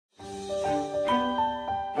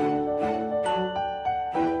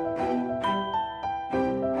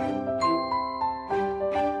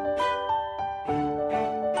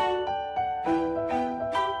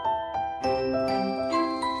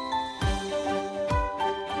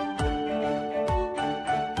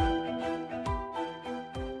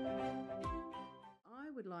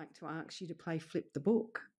ask you to play Flip the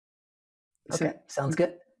Book. Okay, sounds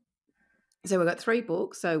good. So we've got 3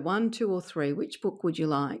 books. So 1, 2, or 3. Which book would you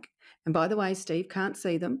like? And by the way, Steve can't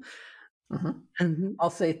see them. I'll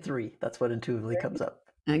say 3. That's what intuitively comes up.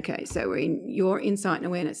 Okay, so we're in your Insight and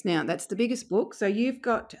Awareness now. That's the biggest book. So you've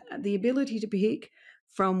got the ability to pick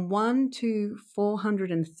from 1 to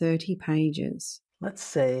 430 pages. Let's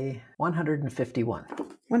say 151.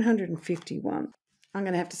 151. I'm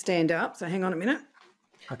going to have to stand up, so hang on a minute.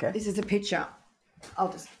 Okay. This is a picture.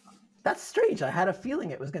 That's strange. I had a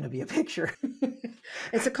feeling it was going to be a picture.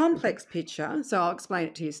 It's a complex picture, so I'll explain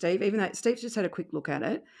it to you, Steve, even though Steve's just had a quick look at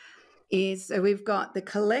it. So we've got the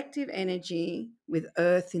collective energy with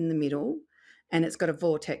Earth in the middle, and it's got a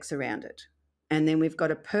vortex around it. And then we've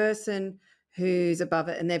got a person who's above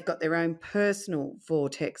it, and they've got their own personal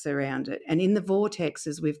vortex around it. And in the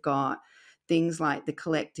vortexes, we've got things like the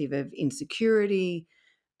collective of insecurity,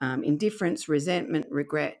 indifference, resentment,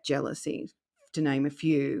 regret, jealousy, to name a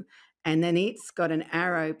few. And then it's got an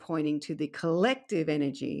arrow pointing to the collective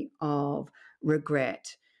energy of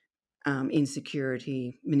regret,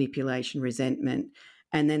 insecurity, manipulation, resentment.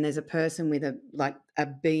 And then there's a person with a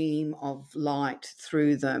beam of light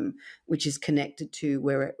through them, which is connected to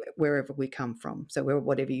wherever we come from. So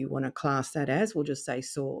whatever you want to class that as, we'll just say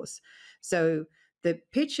source. So the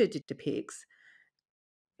picture depicts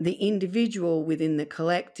the individual within the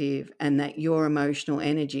collective, and that your emotional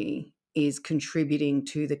energy is contributing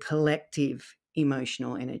to the collective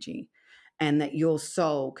emotional energy, and that your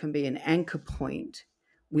soul can be an anchor point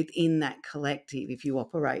within that collective if you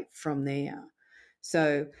operate from there.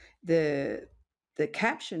 So the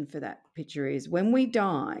caption for that picture is, when you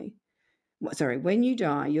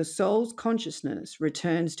die, your soul's consciousness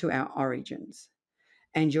returns to our origins,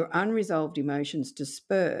 and your unresolved emotions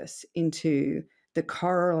disperse into the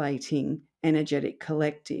correlating energetic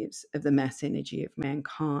collectives of the mass energy of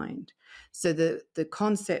mankind. So the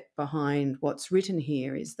concept behind what's written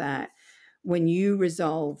here is that when you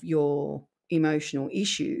resolve your emotional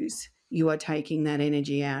issues, you are taking that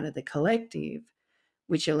energy out of the collective,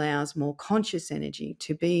 which allows more conscious energy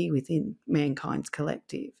to be within mankind's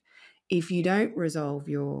collective. If you don't resolve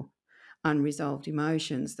your unresolved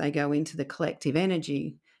emotions, they go into the collective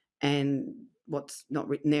energy, and what's not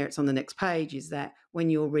written there, it's on the next page, is that when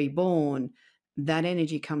you're reborn, that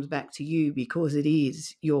energy comes back to you because it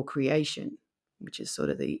is your creation, which is sort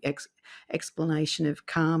of the explanation of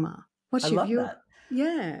karma. I love that.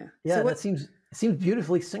 Yeah. Yeah, so that seems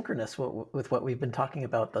beautifully synchronous with what we've been talking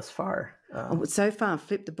about thus far. So far,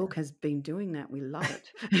 Flip the Book has been doing that. We love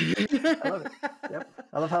it. I love it. Yep.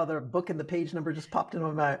 I love how the book and the page number just popped into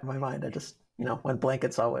my mind. I just, went blank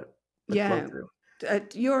and saw what flowed through.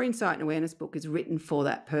 Your Insight and Awareness book is written for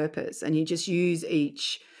that purpose, and you just use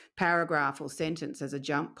each paragraph or sentence as a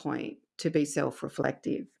jump point to be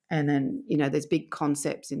self-reflective. And then, there's big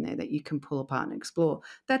concepts in there that you can pull apart and explore.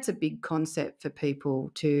 That's a big concept for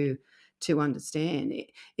people to understand.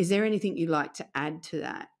 Is there anything you'd like to add to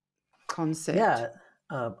that concept? Yeah.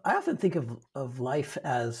 I often think of life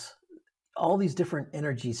as all these different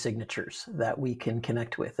energy signatures that we can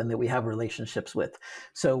connect with and that we have relationships with.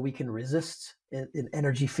 So we can resist an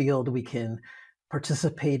energy field, we can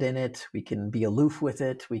participate in it, we can be aloof with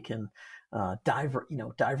it, we can dive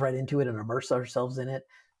right into it and immerse ourselves in it.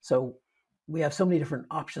 So we have so many different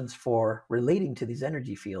options for relating to these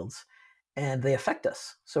energy fields, and they affect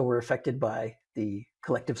us. So we're affected by the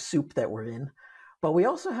collective soup that we're in, but we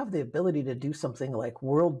also have the ability to do something like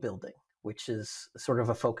world building, which is sort of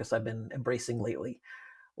a focus I've been embracing lately,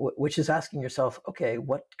 which is asking yourself, okay,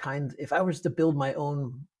 if I was to build my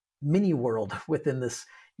own mini world within this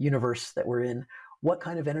universe that we're in, what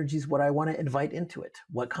kind of energies would I want to invite into it?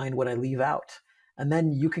 What kind would I leave out? And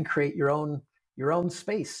then you can create your own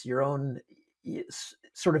space, your own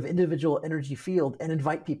sort of individual energy field, and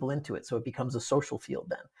invite people into it. So it becomes a social field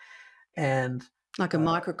then. And like a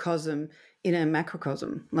microcosm in a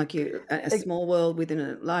macrocosm, like a small world within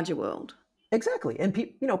a larger world. Exactly. And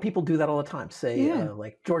people do that all the time.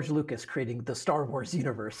 Like George Lucas creating the Star Wars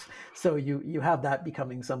universe. So you have that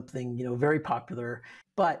becoming something, very popular.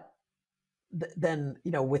 But then,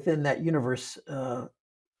 within that universe,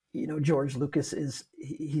 George Lucas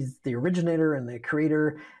he's the originator and the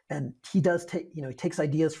creator, and he does he takes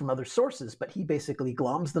ideas from other sources, but he basically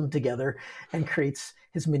gloms them together and creates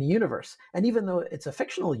his mini universe. And even though it's a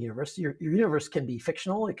fictional universe, your universe can be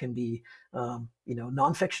fictional, it can be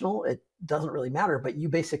non-fictional, it doesn't really matter, but you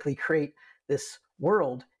basically create this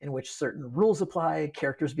world in which certain rules apply,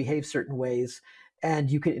 characters behave certain ways,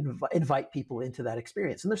 and you can invite people into that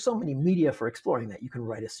experience. And there's so many media for exploring that. You can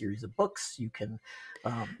write a series of books. You can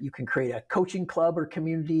create a coaching club or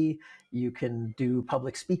community. You can do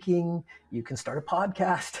public speaking. You can start a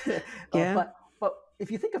podcast. Yeah. But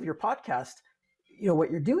if you think of your podcast,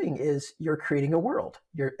 what you're doing is you're creating a world.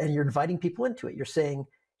 You're inviting people into it. You're saying,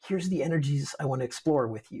 here's the energies I want to explore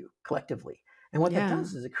with you collectively. And what that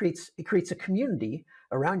does is it creates a community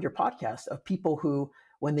around your podcast of people who,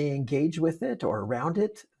 when they engage with it or around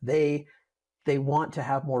it, they want to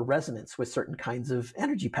have more resonance with certain kinds of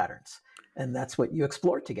energy patterns. And that's what you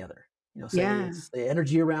explore together. Say it's the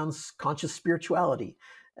energy around conscious spirituality.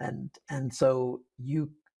 And so you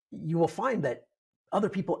will find that other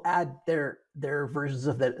people add their versions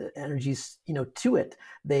of the energies, to it.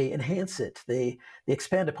 They enhance it. They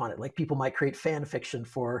expand upon it. Like people might create fan fiction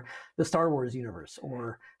for the Star Wars universe,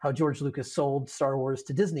 or how George Lucas sold Star Wars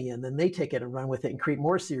to Disney, and then they take it and run with it and create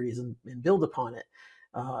more series and build upon it,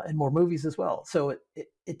 and more movies as well. So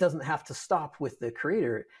it doesn't have to stop with the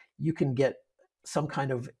creator. You can get some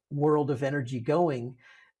kind of world of energy going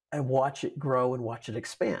and watch it grow and watch it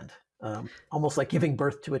expand. Almost like giving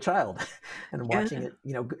birth to a child and watching it,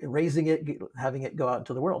 raising it, having it go out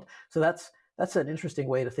into the world. So that's an interesting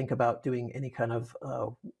way to think about doing any kind of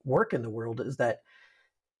work in the world, is that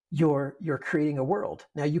you're creating a world.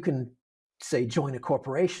 Now you can say join a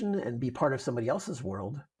corporation and be part of somebody else's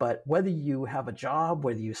world, but whether you have a job,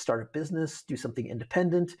 whether you start a business, do something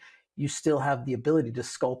independent, you still have the ability to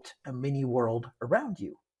sculpt a mini world around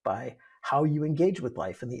you by how you engage with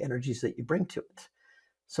life and the energies that you bring to it.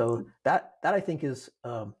 So that I think is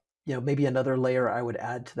maybe another layer I would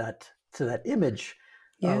add to that image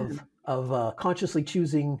of consciously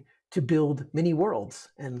choosing to build mini worlds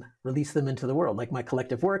and release them into the world. Like my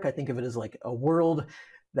collective work, I think of it as like a world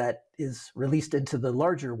that is released into the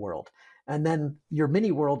larger world, and then your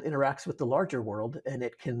mini world interacts with the larger world, and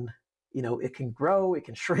it can grow, it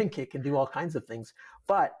can shrink, it can do all kinds of things,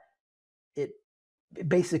 but it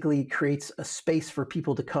basically creates a space for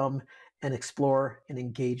people to come and explore and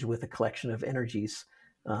engage with a collection of energies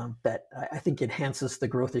that I think enhances the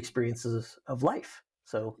growth experiences of life.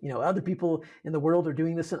 So, other people in the world are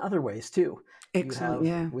doing this in other ways too.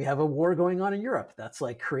 Excellent. We have a war going on in Europe. That's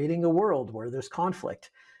like creating a world where there's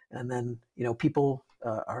conflict. And then, people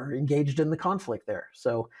are engaged in the conflict there.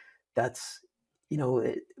 So that's,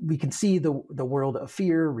 we can see the world of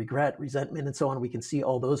fear, regret, resentment, and so on. We can see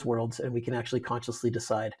all those worlds, and we can actually consciously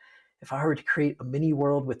decide, if I were to create a mini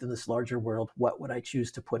world within this larger world, what would I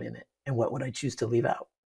choose to put in it? And what would I choose to leave out?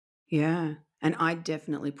 Yeah. And I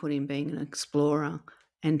definitely put in being an explorer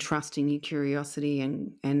and trusting your curiosity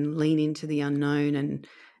and lean into the unknown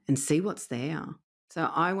and see what's there. So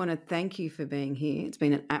I want to thank you for being here. It's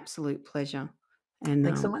been an absolute pleasure. And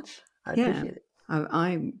thanks so much. I appreciate it.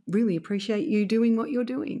 I really appreciate you doing what you're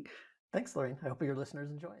doing. Thanks, Lorraine. I hope your listeners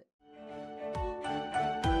enjoy it.